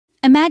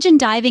Imagine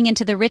diving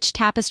into the rich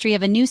tapestry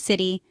of a new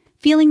city,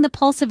 feeling the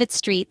pulse of its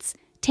streets,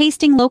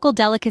 tasting local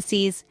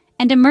delicacies,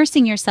 and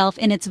immersing yourself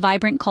in its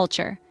vibrant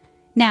culture.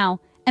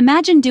 Now,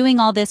 imagine doing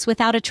all this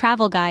without a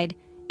travel guide.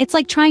 It's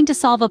like trying to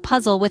solve a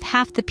puzzle with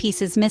half the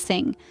pieces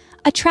missing.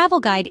 A travel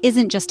guide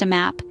isn't just a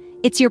map,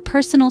 it's your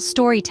personal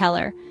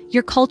storyteller,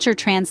 your culture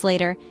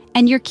translator,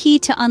 and your key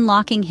to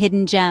unlocking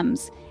hidden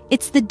gems.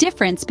 It's the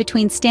difference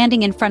between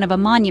standing in front of a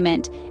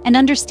monument and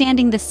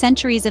understanding the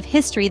centuries of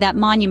history that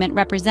monument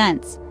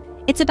represents.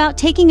 It's about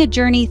taking a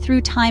journey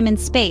through time and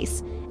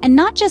space, and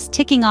not just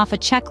ticking off a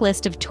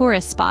checklist of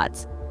tourist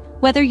spots.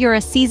 Whether you're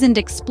a seasoned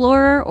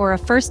explorer or a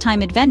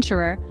first-time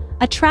adventurer,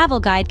 a travel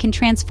guide can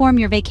transform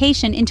your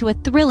vacation into a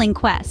thrilling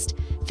quest,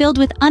 filled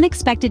with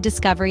unexpected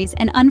discoveries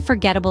and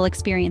unforgettable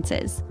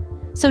experiences.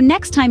 So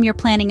next time you're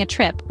planning a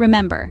trip,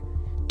 remember,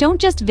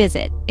 don't just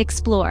visit,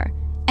 explore.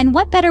 And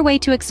what better way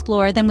to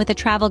explore than with a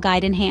travel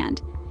guide in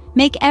hand?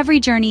 Make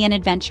every journey an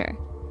adventure.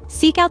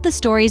 Seek out the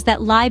stories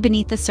that lie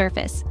beneath the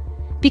surface.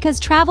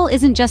 Because travel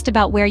isn't just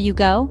about where you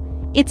go,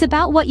 it's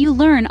about what you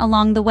learn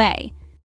along the way.